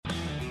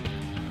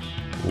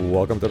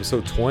Welcome to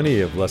episode 20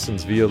 of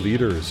Lessons Via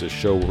Leaders, a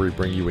show where we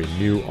bring you a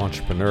new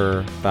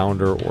entrepreneur,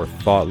 founder, or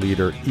thought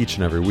leader each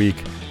and every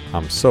week.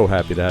 I'm so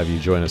happy to have you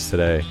join us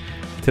today.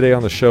 Today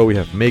on the show, we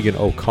have Megan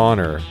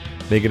O'Connor.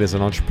 Megan is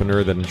an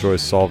entrepreneur that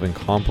enjoys solving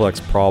complex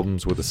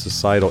problems with a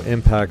societal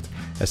impact,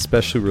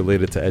 especially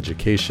related to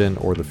education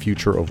or the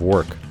future of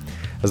work.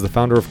 As the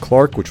founder of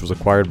Clark, which was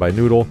acquired by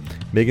Noodle,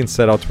 Megan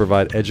set out to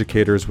provide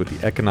educators with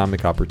the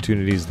economic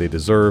opportunities they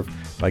deserve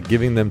by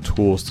giving them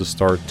tools to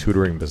start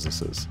tutoring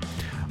businesses.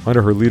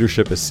 Under her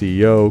leadership as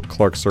CEO,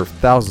 Clark served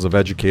thousands of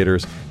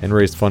educators and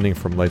raised funding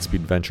from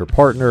Lightspeed Venture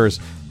Partners,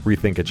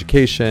 Rethink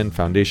Education,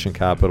 Foundation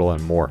Capital,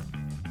 and more.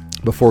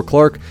 Before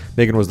Clark,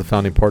 Megan was the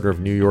founding partner of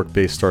New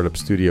York-based startup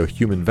studio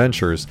Human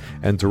Ventures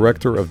and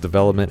director of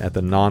development at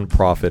the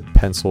nonprofit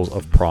Pencils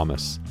of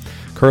Promise.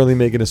 Currently,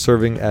 Megan is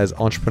serving as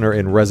entrepreneur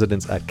in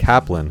residence at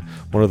Kaplan,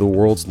 one of the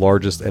world's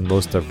largest and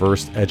most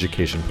diverse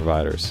education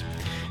providers.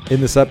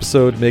 In this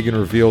episode, Megan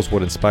reveals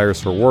what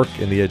inspires her work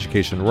in the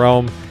education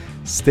realm.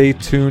 Stay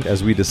tuned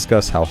as we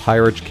discuss how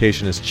higher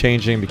education is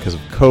changing because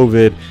of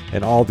COVID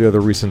and all the other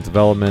recent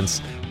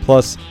developments.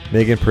 Plus,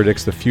 Megan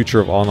predicts the future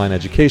of online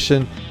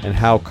education and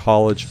how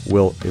college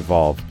will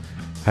evolve.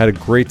 I had a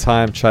great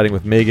time chatting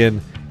with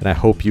Megan, and I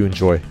hope you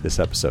enjoy this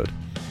episode.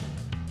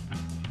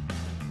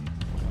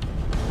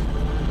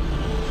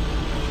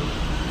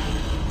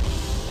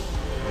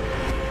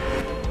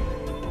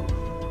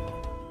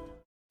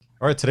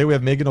 All right, today we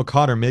have Megan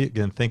O'Connor.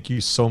 Megan, thank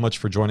you so much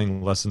for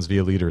joining Lessons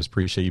Via Leaders.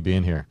 Appreciate you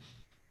being here.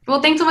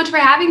 Well, thanks so much for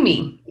having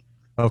me.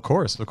 Of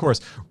course.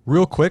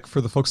 Real quick, for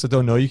the folks that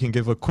don't know, you can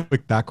give a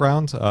quick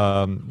background.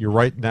 You're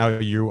right now,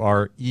 you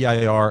are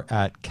EIR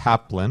at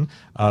Kaplan.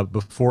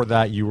 Before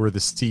that, you were the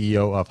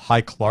CEO of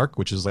Hi Clark,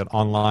 which is an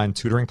online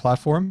tutoring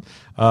platform.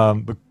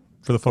 But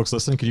for the folks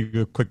listening, could you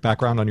give a quick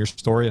background on your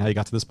story and how you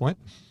got to this point?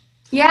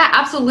 Yeah,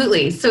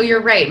 absolutely. So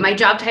you're right. My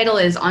job title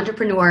is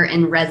entrepreneur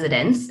in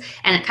residence,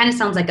 and it kind of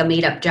sounds like a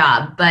made-up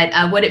job. But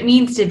what it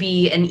means to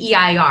be an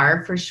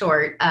EIR for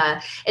short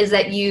is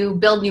that you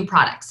build new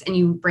products and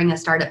you bring a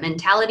startup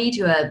mentality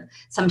to a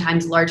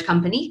sometimes large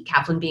company,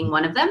 Kaplan being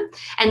one of them.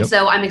 And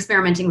So I'm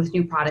experimenting with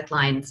new product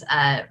lines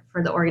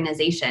for the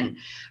organization.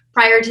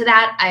 Prior to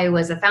that, I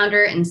was a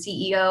founder and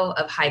CEO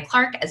of Hi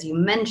Clark, as you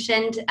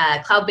mentioned,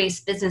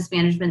 cloud-based business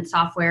management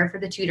software for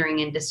the tutoring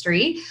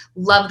industry.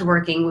 Loved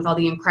working with all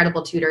the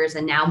incredible tutors,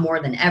 and now more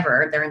than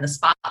ever, they're in the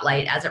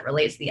spotlight as it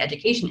relates to the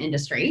education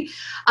industry.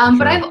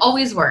 But I've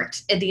always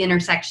worked at the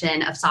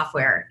intersection of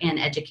software and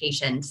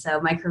education. So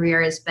my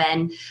career has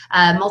been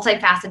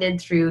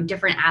multifaceted through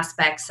different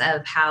aspects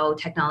of how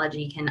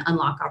technology can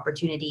unlock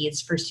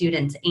opportunities for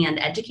students and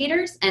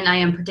educators. And I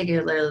am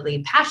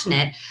particularly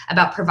passionate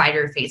about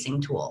provider-facing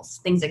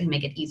tools, things that can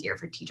make it easier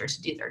for teachers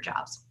to do their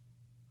jobs.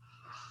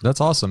 That's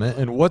awesome.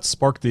 And what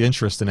sparked the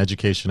interest in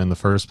education in the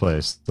first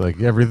place? Like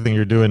everything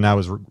you're doing now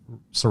is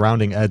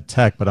surrounding ed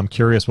tech, but I'm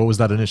curious, what was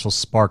that initial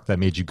spark that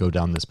made you go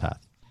down this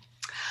path?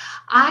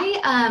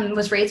 I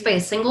was raised by a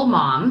single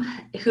mom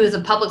who is a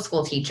public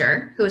school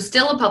teacher, who is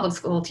still a public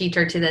school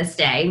teacher to this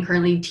day and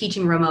currently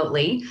teaching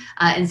remotely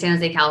in San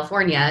Jose,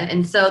 California.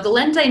 And so the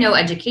lens I know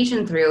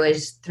education through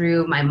is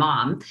through my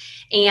mom.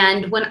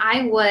 And when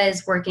I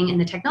was working in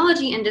the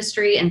technology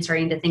industry and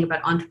starting to think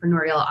about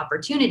entrepreneurial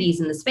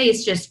opportunities in the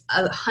space, just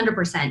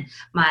 100%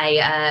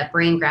 my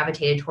brain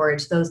gravitated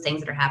towards those things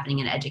that are happening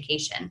in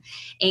education.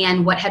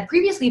 And what had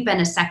previously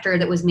been a sector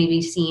that was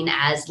maybe seen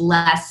as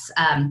less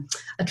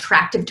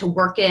attractive to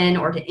work in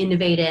or to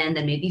innovate in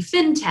than maybe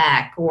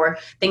fintech or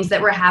things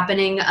that were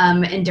happening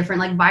in different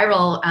like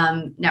viral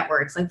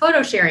networks like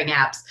photo sharing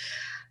apps.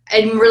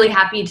 I'm really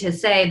happy to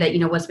say that,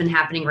 what's been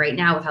happening right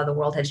now with how the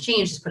world has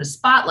changed has put a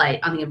spotlight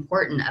on the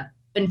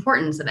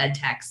importance of ed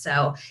tech.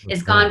 So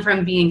it's gone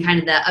from being kind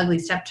of the ugly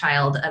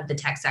stepchild of the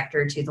tech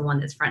sector to the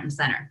one that's front and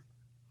center.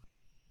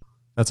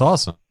 That's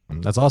awesome.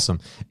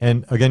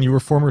 And again, you were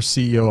former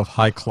CEO of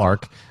Hi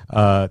Clark.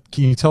 Can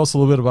you tell us a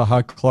little bit about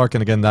Hi Clark?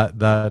 And again,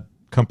 that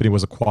company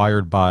was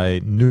acquired by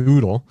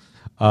Noodle.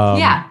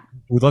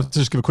 We'd love to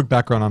just give a quick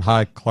background on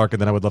Hi Clark,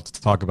 and then I would love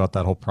to talk about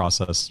that whole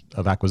process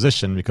of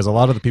acquisition, because a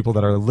lot of the people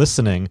that are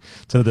listening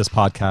to this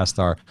podcast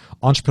are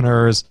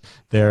entrepreneurs.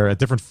 They're at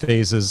different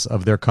phases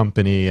of their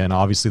company, and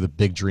obviously the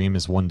big dream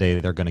is one day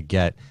they're going to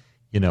get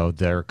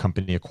their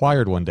company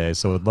acquired one day.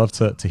 So I'd love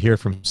to hear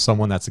from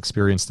someone that's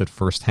experienced it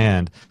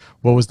firsthand.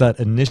 What was that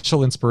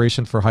initial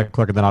inspiration for Hi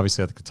Clark? And then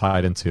obviously I could tie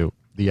it into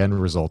the end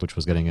result, which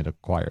was getting it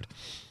acquired.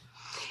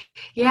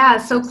 Yeah,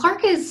 so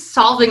Clark is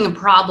solving a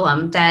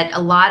problem that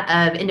a lot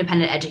of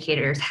independent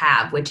educators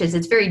have, which is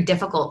it's very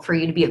difficult for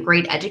you to be a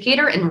great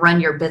educator and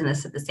run your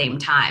business at the same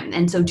time.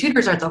 And so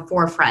tutors are at the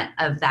forefront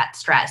of that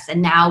stress.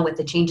 And now with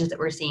the changes that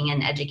we're seeing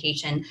in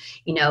education,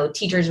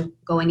 teachers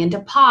going into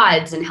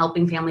pods and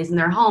helping families in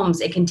their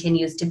homes, it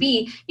continues to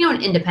be,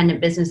 an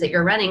independent business that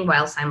you're running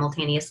while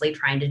simultaneously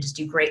trying to just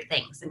do great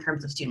things in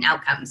terms of student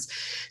outcomes.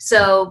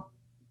 So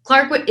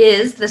Clark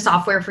is the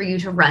software for you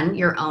to run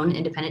your own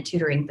independent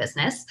tutoring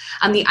business.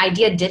 The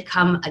idea did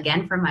come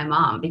again from my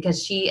mom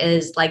because she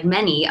is, like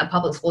many, a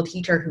public school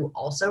teacher who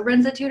also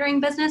runs a tutoring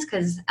business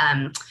because,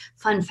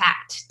 fun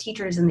fact,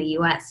 teachers in the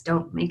US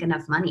don't make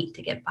enough money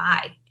to get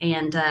by.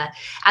 And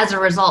as a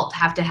result,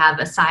 have to have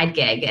a side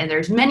gig. And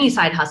there's many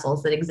side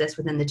hustles that exist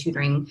within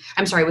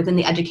within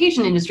the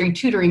education industry,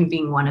 tutoring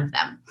being one of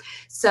them.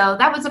 So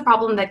that was a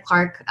problem that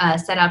Clark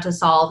set out to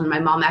solve. And my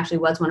mom actually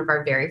was one of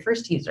our very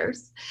first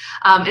users.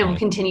 And will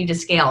continue to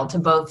scale to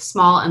both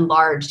small and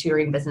large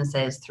tutoring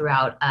businesses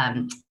throughout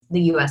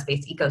the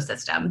US-based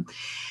ecosystem.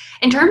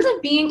 In terms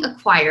of being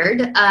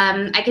acquired,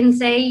 I can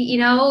say,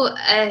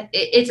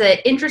 it's an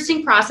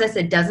interesting process.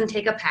 It doesn't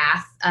take a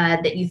path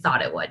that you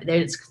thought it would.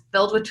 It's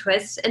filled with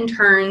twists and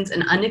turns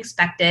and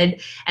unexpected,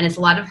 and it's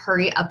a lot of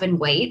hurry up and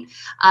wait.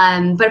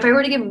 But if I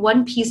were to give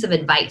one piece of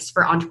advice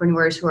for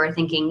entrepreneurs who are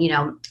thinking,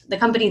 the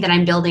company that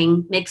I'm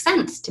building makes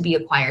sense to be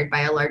acquired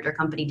by a larger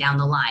company down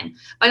the line.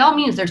 By all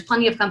means, there's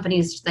plenty of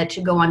companies that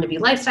should go on to be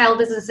lifestyle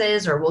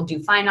businesses or will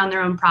do fine on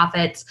their own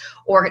profits,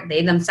 or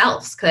they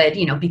themselves could,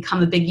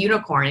 become a big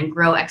unicorn and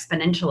grow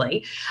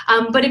exponentially.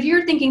 But if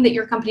you're thinking that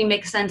your company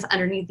makes sense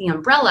underneath the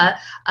umbrella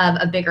of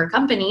a bigger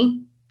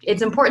company,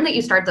 it's important that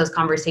you start those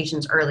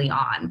conversations early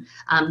on.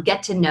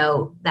 Get to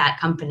know that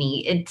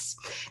company. It's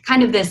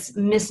kind of this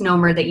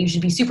misnomer that you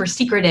should be super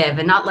secretive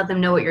and not let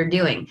them know what you're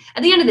doing.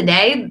 At the end of the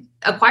day,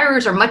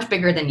 acquirers are much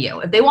bigger than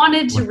you. If they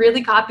wanted to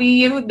really copy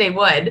you, they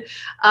would.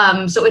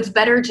 So it's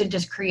better to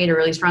just create a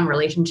really strong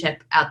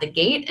relationship out the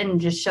gate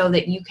and just show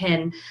that you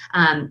can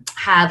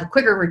have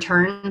quicker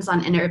returns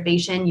on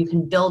innovation. You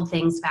can build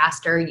things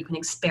faster. You can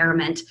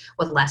experiment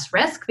with less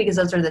risk, because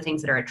those are the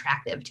things that are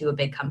attractive to a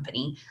big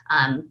company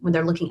when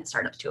they're looking at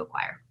startups to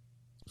acquire.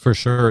 For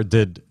sure.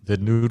 Did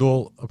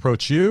Noodle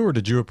approach you, or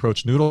did you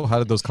approach Noodle? How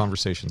did those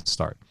conversations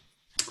start?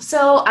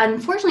 So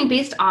unfortunately,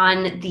 based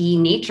on the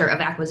nature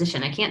of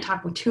acquisition, I can't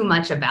talk too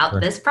much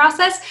about this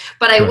process,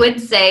 but I would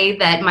say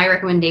that my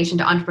recommendation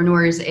to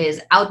entrepreneurs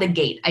is out the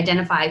gate,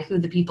 identify who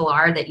the people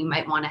are that you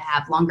might want to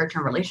have longer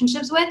term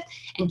relationships with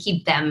and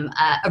keep them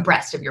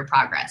abreast of your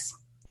progress.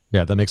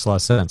 Yeah, that makes a lot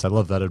of sense. I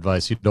love that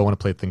advice. You don't want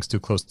to play things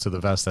too close to the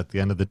vest. At the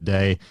end of the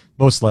day,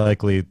 most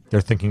likely they're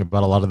thinking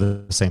about a lot of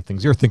the same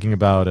things you're thinking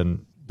about.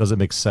 And does it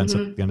make sense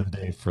at the end of the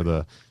day for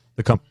the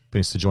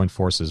companies to join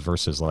forces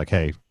versus like,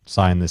 hey,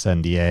 sign this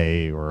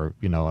NDA, or,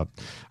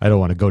 I don't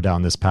want to go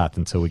down this path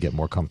until we get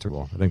more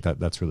comfortable. I think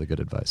that's really good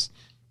advice.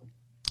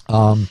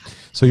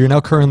 So you're now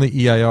currently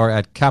EIR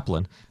at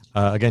Kaplan.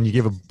 Again, you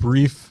gave a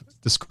brief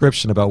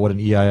description about what an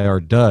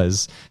EIR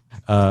does,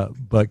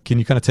 but can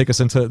you kind of take us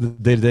into the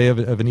day-to-day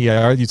of an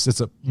EIR?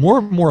 It's more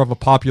and more of a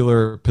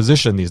popular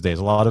position these days.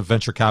 A lot of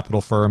venture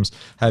capital firms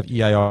have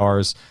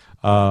EIRs.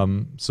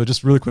 So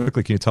just really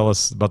quickly, can you tell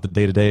us about the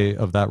day-to-day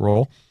of that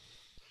role?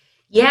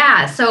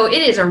 Yeah, so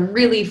it is a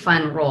really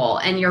fun role.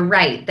 And you're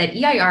right that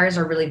EIRs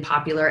are really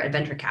popular at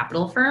venture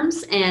capital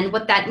firms. And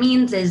what that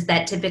means is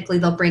that typically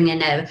they'll bring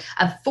in a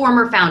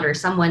former founder,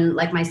 someone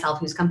like myself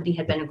whose company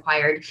had been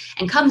acquired,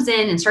 and comes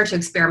in and starts to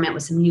experiment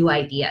with some new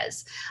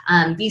ideas.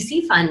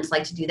 VC funds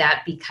like to do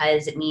that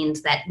because it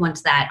means that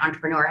once that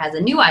entrepreneur has a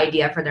new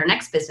idea for their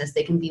next business,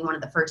 they can be one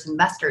of the first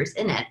investors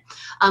in it.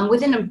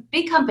 Within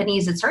big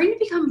companies, it's starting to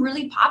become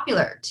really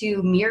popular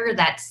to mirror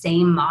that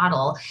same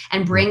model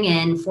and bring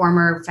in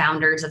former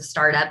founders of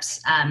startups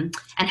and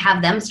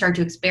have them start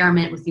to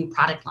experiment with new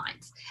product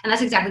lines. And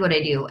that's exactly what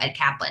I do at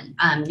Kaplan.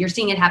 You're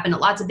seeing it happen at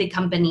lots of big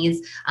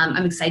companies.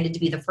 I'm excited to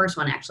be the first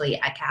one actually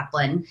at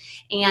Kaplan.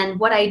 And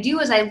what I do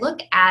is I look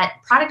at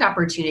product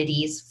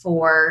opportunities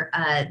for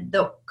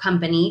the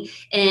company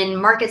in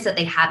markets that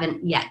they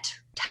haven't yet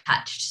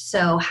touched.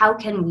 So how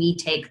can we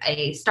take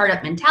a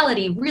startup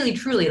mentality, really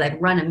truly like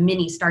run a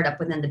mini startup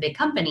within the big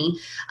company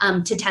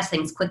to test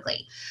things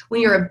quickly?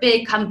 When you're a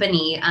big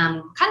company,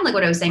 kind of like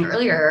what I was saying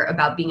earlier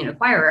about being an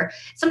acquirer,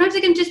 sometimes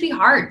it can just be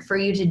hard for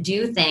you to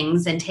do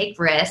things and take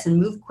risks and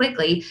move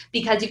quickly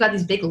because you've got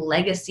these big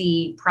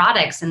legacy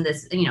products and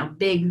this,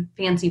 big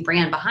fancy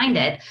brand behind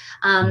it.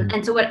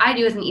 And so what I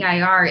do as an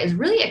EIR is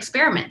really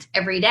experiment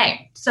every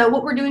day. So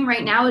what we're doing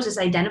right now is just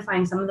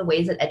identifying some of the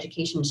ways that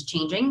education is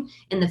changing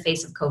in the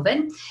face of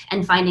COVID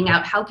and finding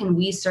out how can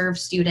we serve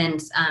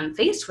students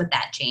faced with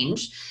that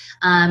change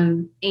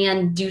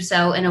and do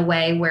so in a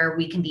way where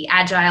we can be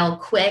agile,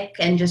 quick,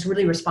 and just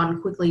really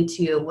respond quickly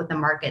to what the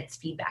market's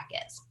feedback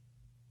is.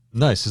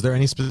 Nice. Is there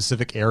any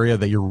specific area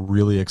that you're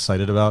really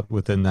excited about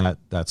within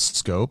that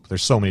scope?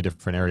 There's so many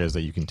different areas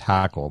that you can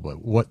tackle,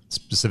 but what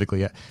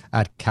specifically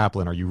at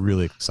Kaplan are you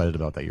really excited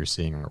about that you're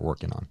seeing or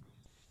working on?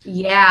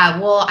 Yeah,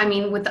 well,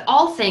 with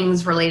all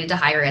things related to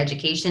higher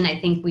education, I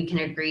think we can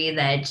agree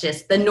that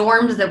just the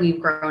norms that we've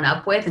grown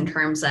up with in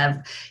terms of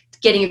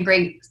getting a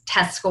great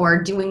test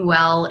score, doing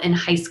well in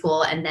high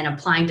school, and then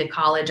applying to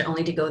college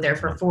only to go there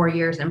for 4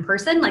 years in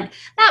person, like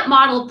that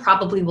model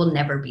probably will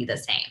never be the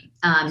same.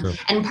 Sure.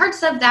 And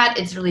parts of that,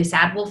 it's really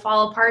sad, will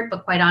fall apart.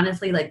 But quite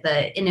honestly, like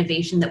the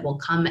innovation that will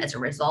come as a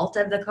result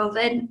of the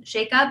COVID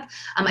shakeup,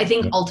 I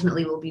think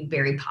ultimately will be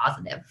very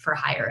positive for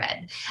higher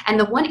ed. And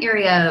the one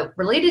area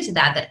related to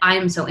that I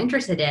am so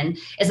interested in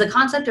is the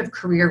concept of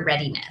career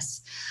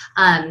readiness.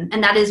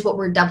 And that is what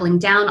we're doubling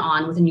down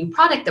on with a new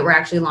product that we're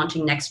actually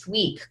launching next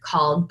week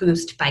called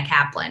Boost by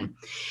Kaplan.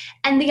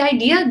 And the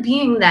idea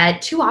being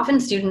that too often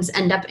students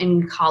end up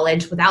in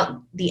college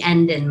without the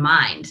end in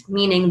mind,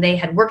 meaning they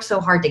had worked so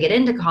hard to get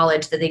into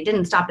college that they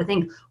didn't stop to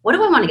think, what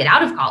do I want to get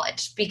out of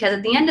college? Because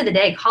at the end of the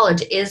day,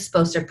 college is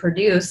supposed to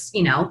produce,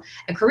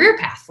 a career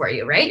path for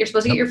you, right? You're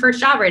supposed to get your first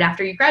job right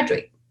after you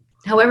graduate.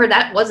 However,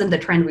 that wasn't the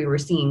trend we were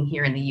seeing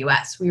here in the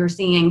US. We were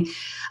seeing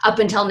up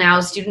until now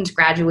students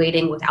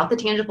graduating without the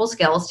tangible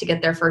skills to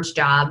get their first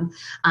job.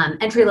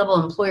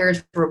 Entry-level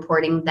employers were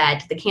reporting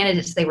that the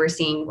candidates they were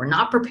seeing were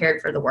not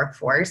prepared for the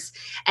workforce.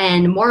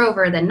 And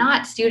moreover than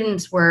not,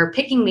 students were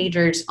picking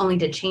majors only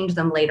to change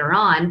them later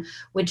on,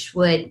 which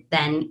would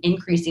then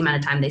increase the amount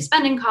of time they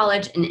spend in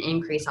college and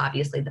increase,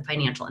 obviously, the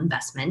financial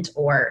investment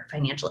or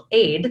financial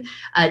aid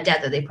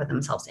debt that they put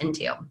themselves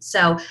into.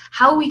 So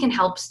how we can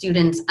help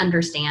students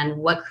understand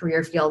what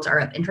career fields are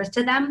of interest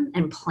to them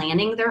and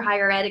planning their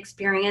higher ed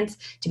experience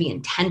to be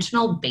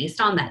intentional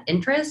based on that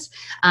interest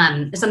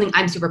is something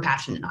I'm super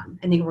passionate on.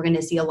 I think we're going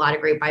to see a lot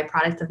of great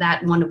byproducts of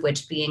that, one of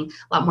which being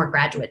a lot more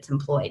graduates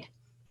employed.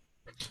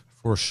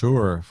 For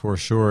sure.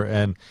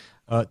 And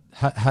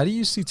how do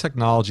you see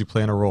technology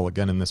playing a role,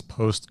 again, in this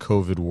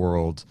post-COVID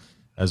world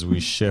as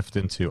we shift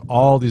into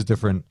all these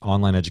different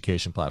online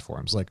education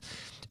platforms? Like,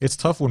 it's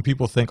tough when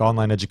people think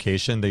online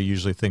education, they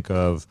usually think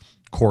of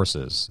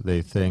courses.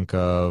 They think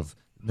of,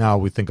 now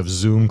we think of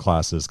Zoom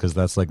classes because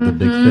that's like the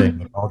big thing.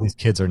 Like, all these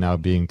kids are now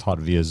being taught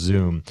via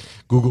Zoom.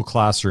 Google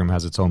Classroom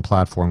has its own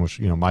platform, which,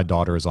 my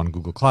daughter is on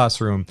Google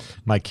Classroom.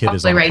 My kid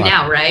is on right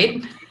now,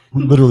 right?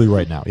 Literally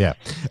right now, yeah.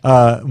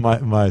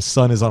 My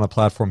son is on a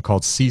platform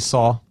called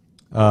Seesaw.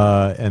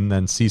 And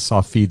then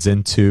Seesaw feeds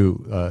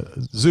into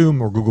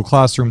Zoom or Google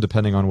Classroom,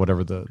 depending on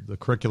whatever the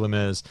curriculum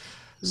is.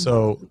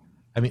 So,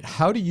 I mean,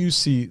 how do you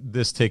see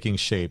this taking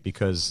shape?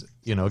 Because,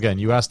 again,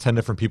 you ask 10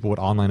 different people what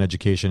online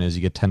education is,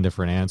 you get 10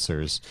 different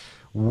answers.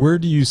 Where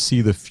do you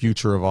see the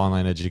future of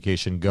online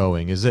education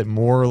going? Is it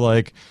more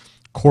like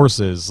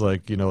courses,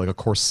 like a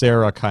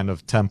Coursera kind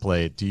of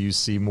template? Do you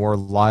see more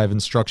live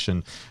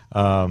instruction?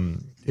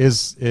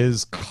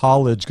 Is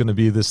college going to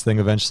be this thing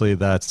eventually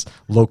that's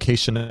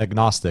location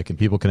agnostic and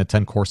people can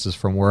attend courses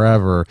from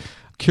wherever?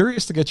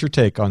 Curious to get your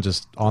take on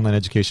just online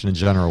education in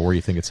general, where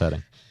you think it's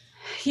heading.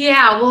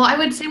 Yeah, well, I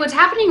would say what's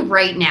happening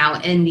right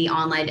now in the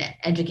online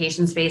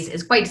education space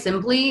is quite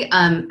simply,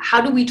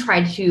 how do we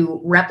try to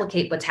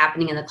replicate what's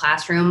happening in the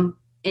classroom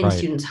in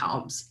students'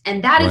 homes?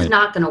 And that is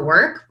not going to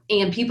work.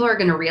 And people are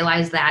going to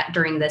realize that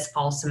during this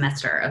fall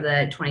semester of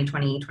the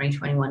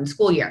 2020-2021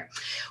 school year.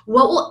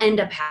 What will end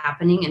up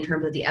happening in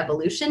terms of the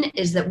evolution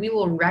is that we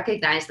will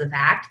recognize the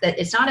fact that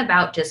it's not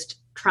about just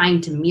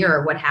trying to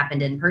mirror what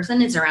happened in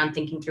person. It's around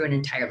thinking through an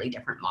entirely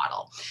different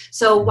model.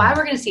 So while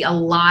we're going to see a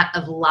lot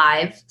of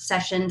live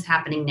sessions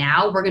happening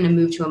now, we're going to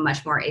move to a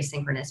much more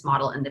asynchronous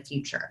model in the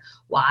future.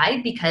 Why?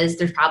 Because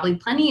there's probably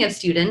plenty of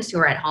students who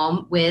are at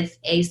home with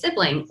a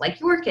sibling like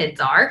your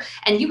kids are,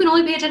 and you can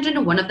only pay attention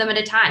to one of them at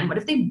a time. What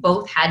if they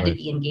both had to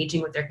be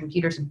engaging with their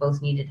computers and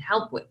both needed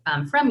help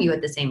from you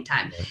at the same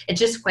time? It's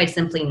just quite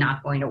simply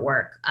not going to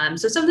work.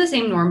 So some of the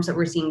same norms that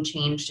we're seeing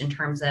changed in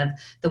terms of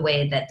the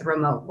way that the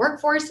remote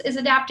workforce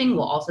is adapting,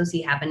 we'll also see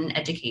happen in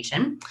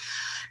education.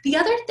 The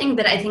other thing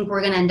that I think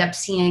we're going to end up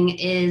seeing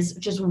is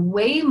just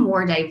way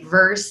more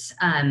diverse,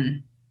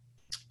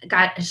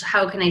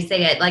 how can I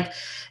say it? Like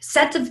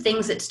sets of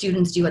things that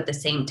students do at the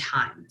same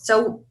time.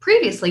 So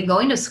previously,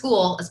 going to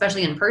school,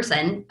 especially in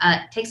person,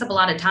 takes up a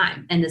lot of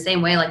time. In the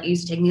same way, like it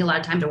used to take me a lot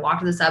of time to walk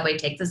to the subway,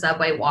 take the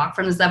subway, walk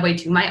from the subway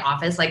to my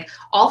office. Like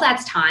all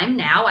that's time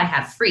now I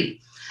have free.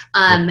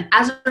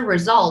 As a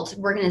result,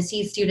 we're going to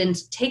see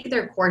students take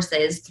their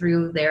courses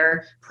through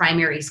their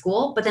primary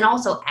school, but then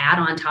also add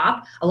on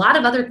top a lot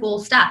of other cool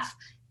stuff.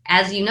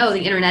 As you know,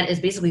 the internet is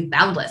basically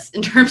boundless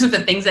in terms of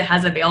the things it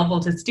has available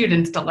to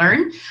students to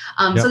learn.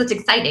 So that's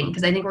exciting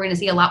because I think we're going to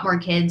see a lot more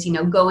kids,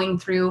 going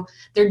through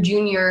their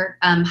junior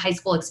high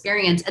school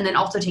experience and then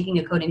also taking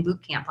a coding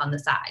boot camp on the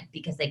side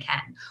because they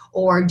can,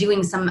 or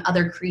doing some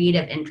other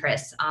creative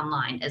interests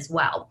online as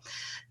well.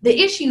 The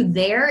issue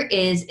there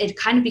is it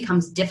kind of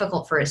becomes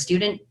difficult for a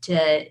student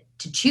to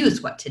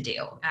choose what to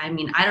do. I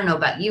mean, I don't know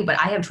about you, but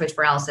I have choice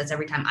paralysis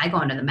every time I go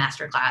into the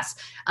masterclass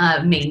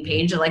main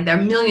page. Like there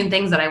are a million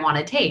things that I want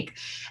to take.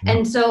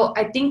 And so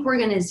I think we're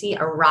going to see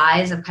a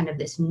rise of kind of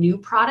this new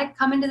product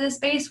come into this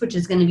space, which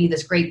is going to be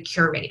this great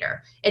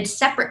curator. It's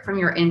separate from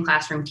your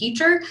in-classroom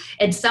teacher.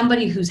 It's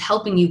somebody who's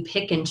helping you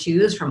pick and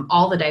choose from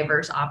all the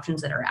diverse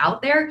options that are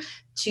out there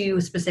to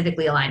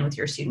specifically align with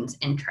your students'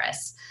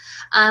 interests.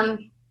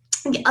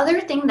 The other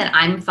thing that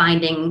I'm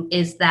finding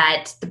is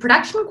that the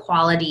production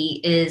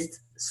quality is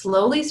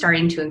slowly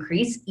starting to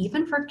increase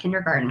even for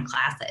kindergarten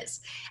classes.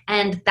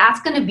 And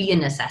that's going to be a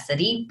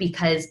necessity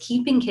because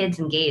keeping kids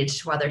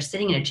engaged while they're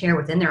sitting in a chair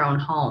within their own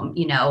home,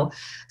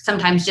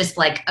 sometimes just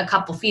like a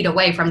couple feet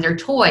away from their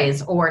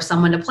toys or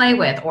someone to play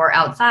with or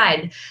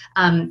outside,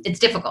 it's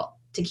difficult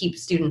to keep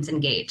students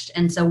engaged.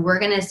 And so we're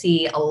going to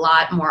see a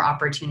lot more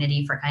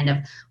opportunity for kind of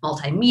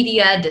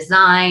multimedia,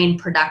 design,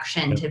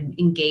 production to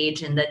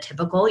engage in the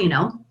typical,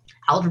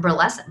 algebra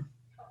lesson.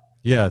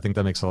 Yeah, I think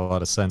that makes a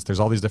lot of sense.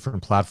 There's all these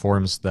different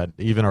platforms that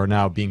even are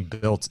now being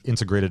built,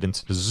 integrated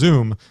into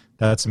Zoom,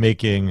 that's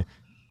making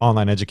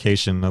online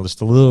education just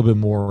a little bit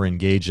more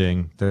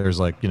engaging. There's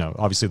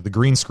obviously the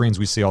green screens,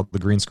 we see all the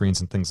green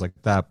screens and things like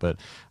that, but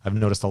I've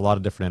noticed a lot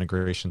of different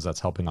integrations that's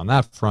helping on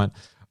that front.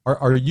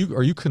 Are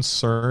you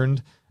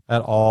concerned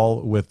at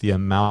all with the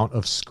amount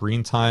of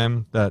screen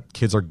time that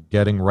kids are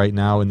getting right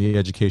now in the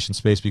education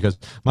space? Because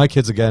my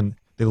kids, again,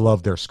 they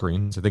love their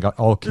screens. I think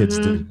all kids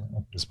do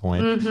at this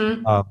point.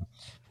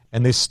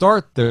 And they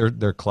start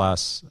their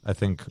class, I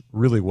think,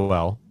 really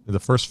well. In the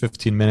first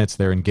 15 minutes,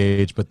 they're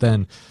engaged, but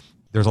then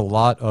there's a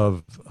lot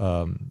of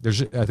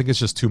I think it's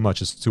just too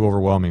much. It's too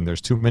overwhelming.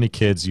 There's too many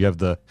kids. You have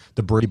the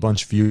Brady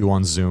Bunch view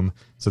on Zoom,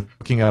 so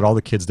looking at all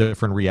the kids'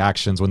 different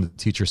reactions when the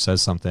teacher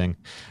says something,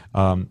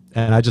 and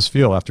I just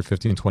feel after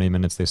 15, 20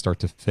 minutes they start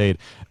to fade.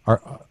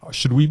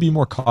 Should we be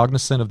more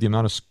cognizant of the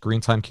amount of screen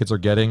time kids are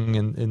getting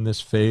in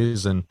this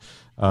phase? And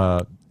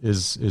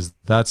is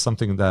that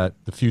something that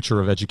the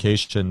future of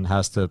education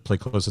has to pay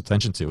close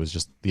attention to? Is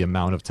just the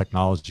amount of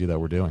technology that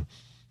we're doing?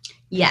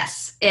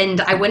 Yes,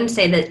 and I wouldn't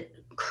say that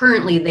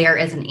currently there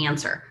is an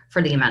answer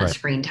for the amount of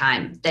screen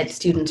time that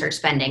students are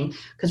spending,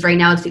 because right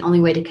now it's the only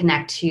way to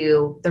connect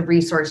to the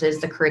resources,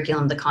 the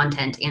curriculum, the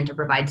content, and to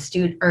provide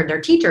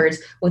their teachers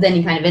with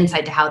any kind of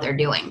insight to how they're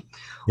doing.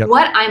 Yep.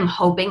 What I'm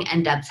hoping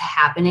ends up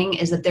happening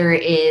is that there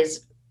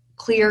is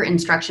clear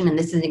instruction, and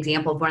this is an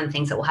example of one of the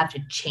things that will have to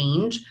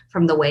change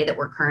from the way that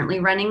we're currently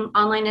running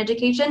online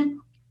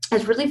education,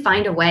 is really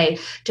find a way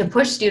to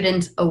push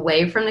students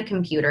away from the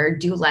computer,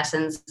 do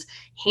lessons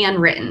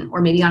handwritten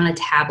or maybe on a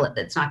tablet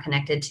that's not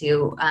connected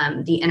to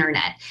the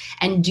internet,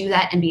 and do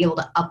that and be able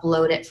to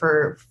upload it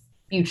for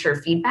future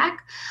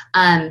feedback.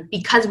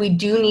 Because we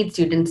do need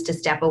students to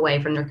step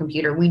away from their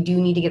computer. We do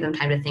need to give them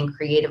time to think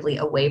creatively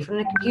away from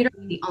the computer.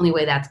 The only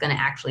way that's going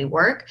to actually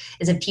work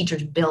is if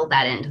teachers build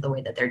that into the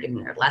way that they're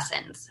doing their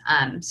lessons.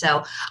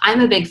 So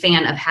I'm a big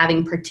fan of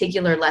having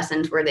particular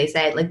lessons where they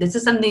say, like, this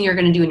is something you're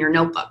going to do in your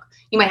notebook.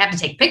 You might have to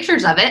take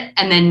pictures of it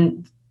and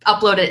then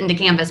upload it into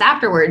Canvas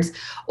afterwards.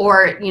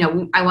 Or,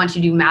 I want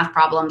you to do math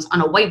problems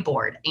on a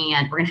whiteboard,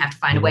 and we're going to have to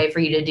find a way for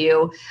you to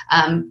do,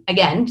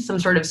 again, some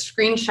sort of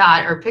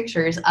screenshot or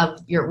pictures of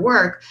your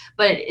work,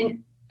 but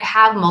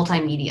have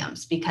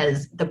multi-mediums,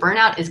 because the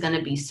burnout is going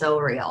to be so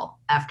real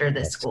after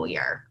this school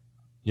year.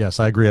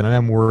 Yes, I agree. And I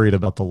am worried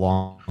about the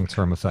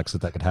long-term effects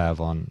that could have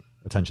on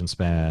attention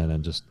span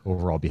and just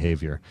overall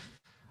behavior.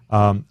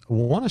 I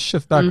want to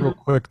shift back real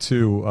quick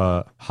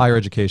to higher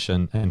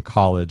education and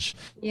college.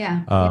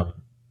 Yeah.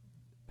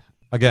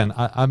 Again,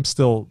 I'm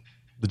still,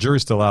 the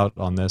jury's still out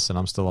on this, and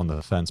I'm still on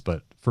the fence.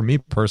 But for me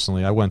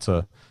personally, I went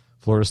to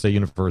Florida State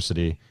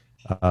University.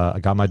 I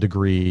got my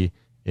degree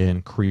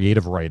in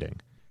creative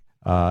writing.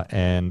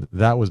 And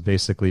that was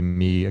basically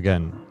me,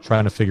 again,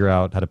 trying to figure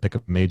out how to pick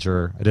a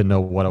major. I didn't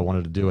know what I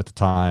wanted to do at the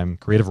time.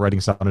 Creative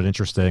writing sounded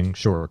interesting.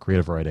 Sure,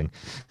 creative writing.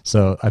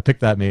 So I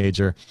picked that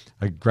major.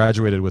 I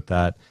graduated with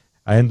that.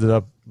 I ended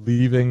up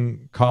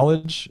leaving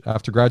college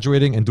after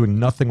graduating and doing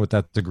nothing with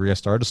that degree. I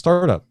started a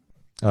startup,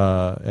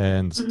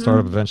 and the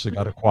startup eventually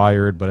got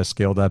acquired, but I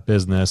scaled that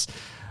business.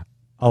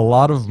 A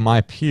lot of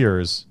my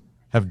peers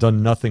have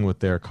done nothing with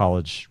their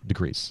college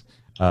degrees.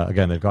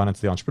 Again, they've gone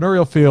into the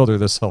entrepreneurial field or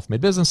the self-made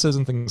businesses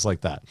and things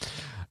like that.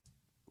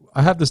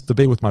 I had this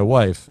debate with my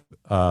wife.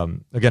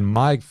 Again,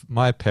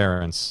 my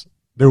parents,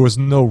 there was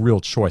no real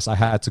choice. I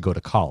had to go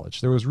to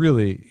college. There was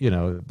really,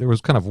 there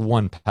was kind of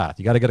one path.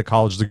 You got to get a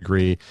college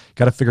degree,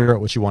 got to figure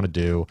out what you want to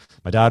do.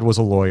 My dad was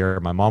a lawyer.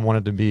 My mom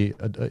wanted to be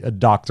a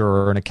doctor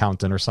or an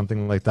accountant or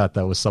something like that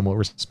was somewhat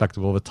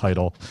respectable of a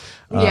title.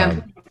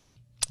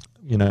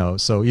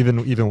 So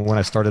even when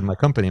I started my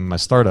company, my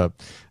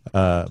startup,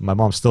 my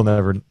mom still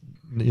never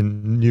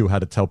knew how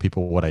to tell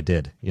people what I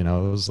did. It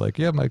was like,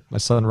 yeah, my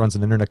son runs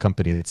an internet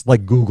company. It's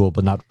like Google,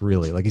 but not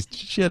really. Like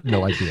she had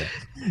no idea.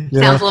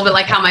 Sounds a little bit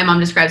like how my mom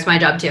describes my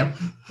job too.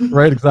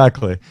 Right,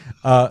 exactly.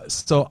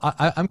 So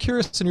I'm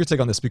curious in your take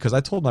on this, because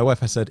I told my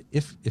wife, I said,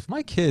 if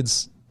my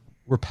kids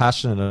were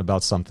passionate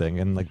about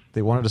something and like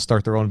they wanted to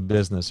start their own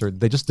business, or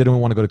they just didn't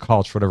want to go to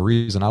college for whatever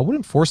reason, I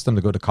wouldn't force them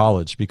to go to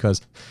college,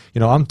 because,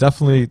 I'm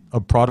definitely a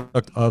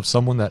product of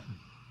someone that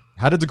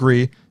had a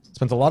degree,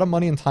 spent a lot of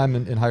money and time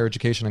in higher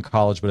education and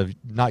college, but have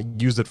not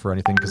used it for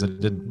anything because I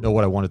didn't know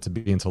what I wanted to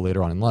be until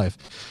later on in life.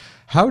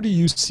 How do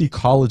you see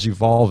college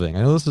evolving?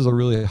 I know this is a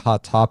really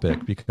hot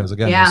topic because,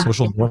 again, the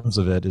social norms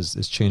of it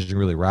is changing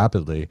really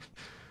rapidly.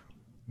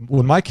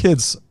 When my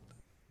kids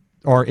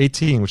are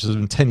 18, which is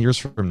in 10 years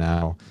from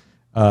now,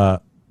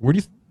 where do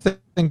you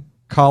think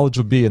college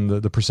would be and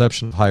the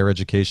perception of higher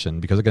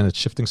education? Because again, it's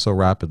shifting so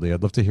rapidly.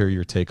 I'd love to hear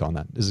your take on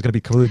that. Is it going to be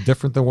completely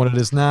different than what it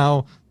is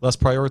now, less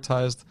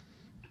prioritized?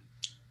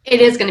 It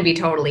is going to be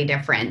totally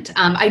different.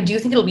 I do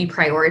think it'll be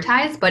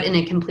prioritized, but in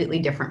a completely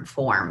different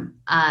form.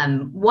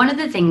 One of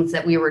the things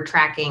that we were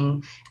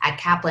tracking at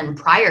Kaplan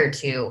prior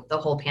to the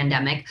whole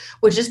pandemic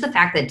was just the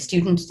fact that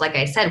students, like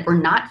I said, were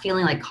not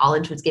feeling like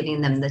college was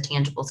giving them the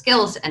tangible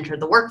skills to enter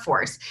the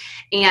workforce.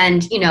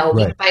 And,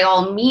 Right. by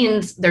all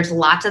means, there's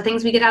lots of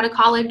things we get out of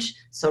college,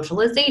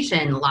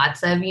 socialization,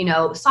 lots of,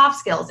 soft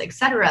skills,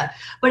 etc.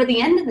 But at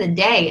the end of the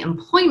day,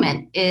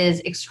 employment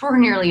is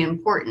extraordinarily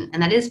important.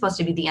 And that is supposed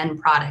to be the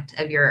end product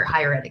of your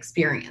higher ed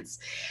experience.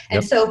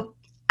 And Yep. so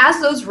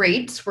as those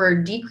rates were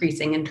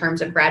decreasing in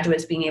terms of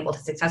graduates being able to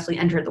successfully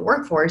enter the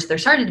workforce, there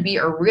started to be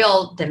a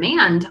real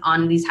demand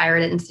on these higher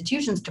ed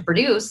institutions to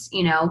produce,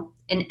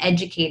 an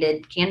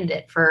educated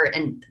candidate for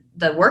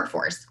the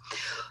workforce.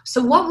 So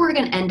what we're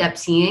going to end up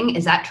seeing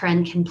is that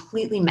trend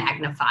completely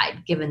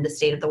magnified given the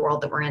state of the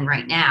world that we're in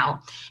right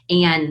now.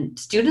 And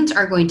students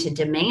are going to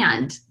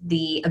demand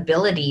the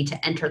ability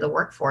to enter the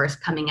workforce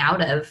coming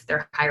out of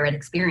their higher ed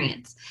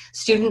experience.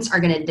 Students are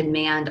going to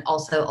demand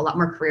also a lot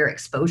more career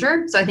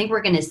exposure. So I think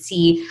we're going to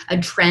see a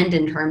trend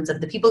in terms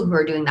of the people who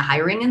are doing the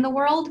hiring in the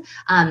world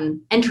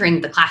entering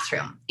the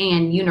classroom,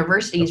 and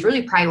universities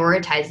really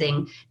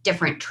prioritizing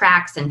different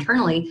tracks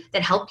internally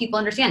that help people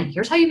understand,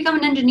 here's how you become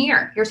an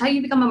engineer, here's how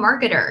you become a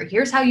marketer,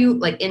 here's how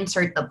you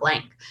insert the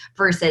blank,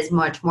 versus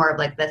much more of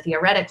the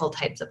theoretical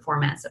types of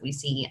formats that we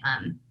see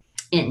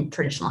in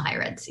traditional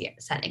higher ed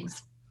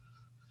settings.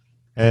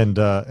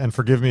 And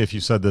forgive me if you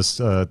said this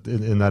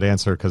in that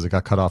answer because it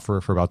got cut off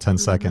for about 10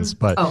 seconds,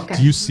 but Okay.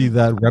 do you see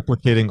that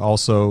replicating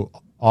also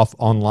off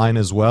online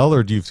as well?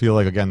 Or do you feel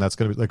like, again, that's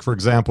going to be for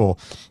example,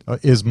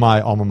 is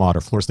my alma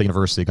mater, Florida State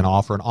University, going to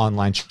offer an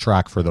online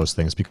track for those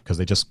things because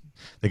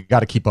they got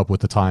to keep up with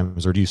the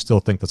times? Or do you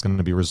still think that's going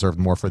to be reserved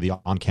more for the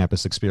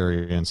on-campus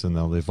experience and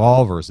they'll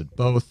evolve, or is it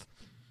both?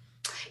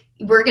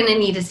 We're going to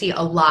need to see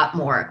a lot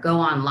more go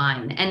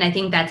online. And I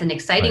think that's an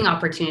exciting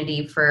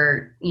opportunity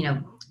for,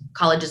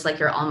 colleges like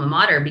your alma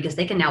mater, because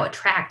they can now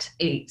attract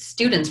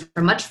students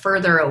from much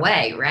further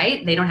away,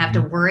 right? They don't have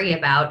to worry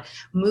about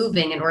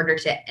moving in order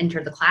to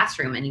enter the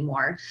classroom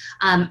anymore.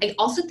 I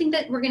also think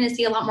that we're going to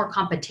see a lot more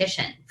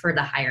competition for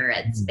the higher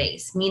ed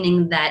space,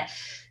 meaning that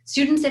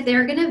students, if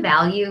they're going to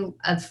value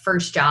a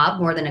first job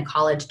more than a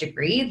college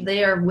degree,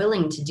 they are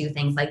willing to do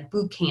things like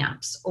boot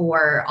camps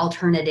or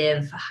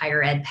alternative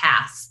higher ed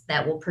paths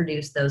that will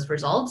produce those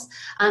results.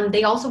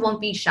 They also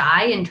won't be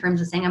shy in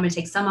terms of saying, I'm going to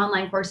take some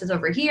online courses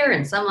over here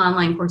and some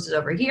online courses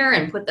over here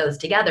and put those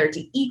together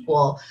to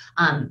equal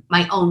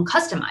my own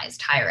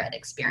customized higher ed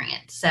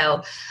experience.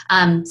 So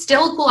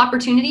still a cool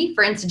opportunity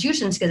for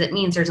institutions because it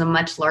means there's a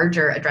much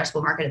larger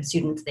addressable market of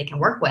students they can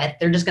work with.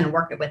 They're just going to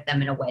work with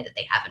them in a way that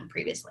they haven't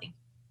previously.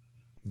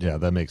 Yeah,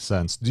 that makes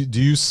sense.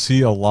 Do you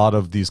see a lot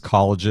of these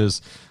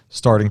colleges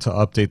starting to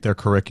update their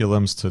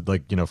curriculums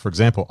to for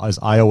example, is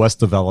iOS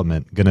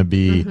development going to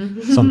be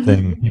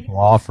something people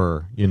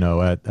offer,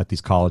 at these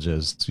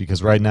colleges?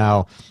 Because right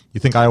now you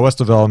think iOS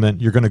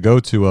development, you're going to go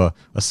to a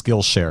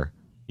Skillshare,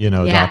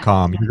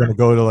 .com. You're going to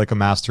go to a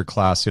master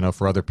class,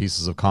 for other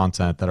pieces of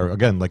content that are,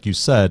 again, like you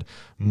said,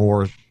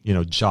 more,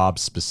 job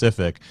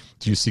specific.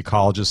 Do you see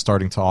colleges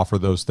starting to offer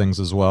those things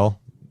as well?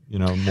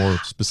 More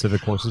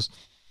specific courses?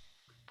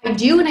 I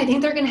do, and I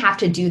think they're going to have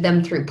to do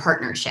them through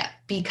partnership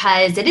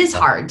because it is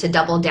hard to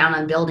double down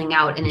on building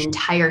out an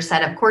entire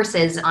set of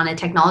courses on a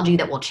technology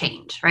that will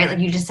change, right? Like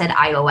you just said,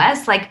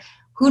 iOS,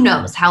 who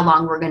knows how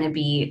long we're going to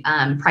be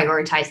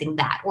prioritizing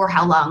that, or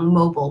how long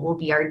mobile will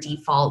be our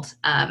default,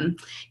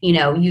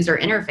 user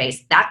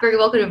interface. That very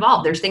well could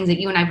evolve. There's things that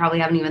you and I probably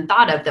haven't even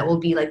thought of that will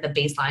be the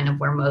baseline of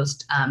where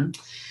most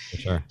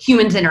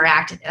humans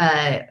interact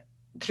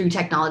through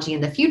technology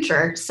in the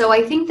future. So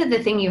I think that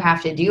the thing you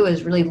have to do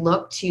is really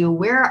look to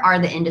where are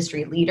the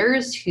industry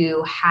leaders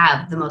who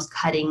have the most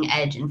cutting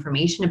edge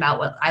information about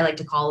what I like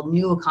to call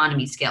new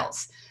economy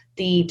skills.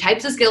 The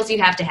types of skills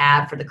you have to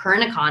have for the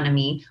current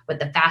economy with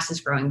the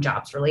fastest growing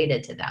jobs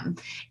related to them.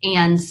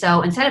 And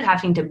so instead of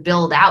having to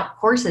build out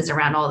courses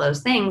around all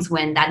those things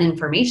when that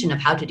information of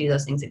how to do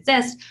those things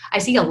exists, I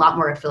see a lot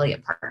more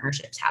affiliate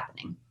partnerships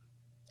happening.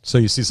 So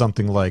you see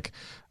something like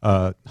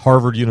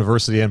Harvard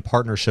University in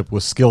partnership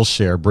with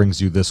Skillshare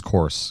brings you this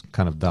course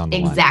kind of down the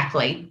line.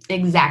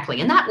 Exactly.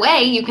 And that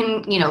way you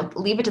can,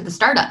 leave it to the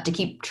startup to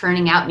keep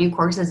churning out new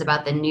courses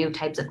about the new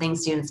types of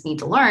things students need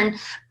to learn.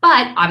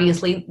 But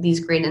obviously these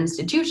great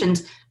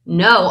institutions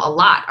know a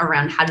lot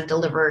around how to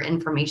deliver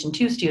information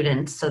to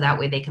students so that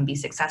way they can be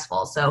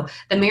successful. So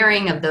the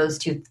marrying of those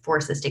two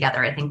forces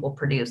together, I think will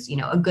produce,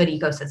 a good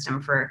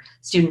ecosystem for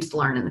students to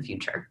learn in the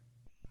future.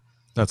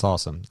 That's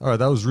awesome. All right.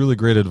 That was really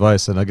great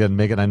advice. And again,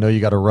 Megan, I know you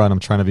got to run. I'm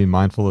trying to be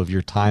mindful of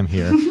your time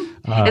here.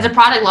 It's a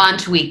product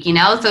launch week,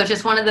 so it's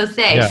just one of those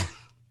things. Yeah.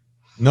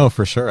 No,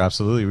 for sure.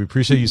 Absolutely. We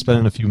appreciate you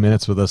spending a few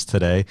minutes with us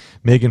today.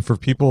 Megan, for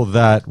people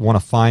that want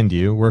to find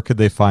you, where could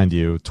they find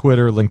you?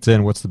 Twitter,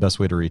 LinkedIn, what's the best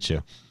way to reach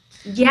you?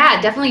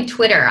 Yeah, definitely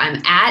Twitter. I'm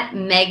at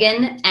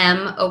Megan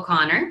M.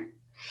 O'Connor.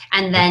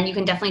 And then you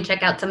can definitely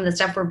check out some of the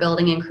stuff we're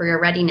building in career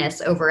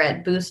readiness over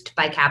at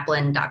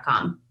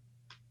boostbykaplan.com.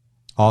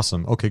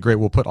 Awesome. Okay, great.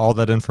 We'll put all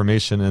that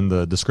information in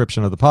the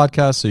description of the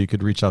podcast so you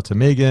could reach out to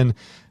Megan.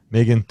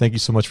 Megan, thank you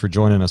so much for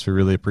joining us. We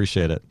really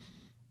appreciate it.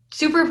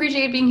 Super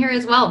appreciate being here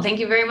as well. Thank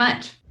you very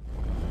much.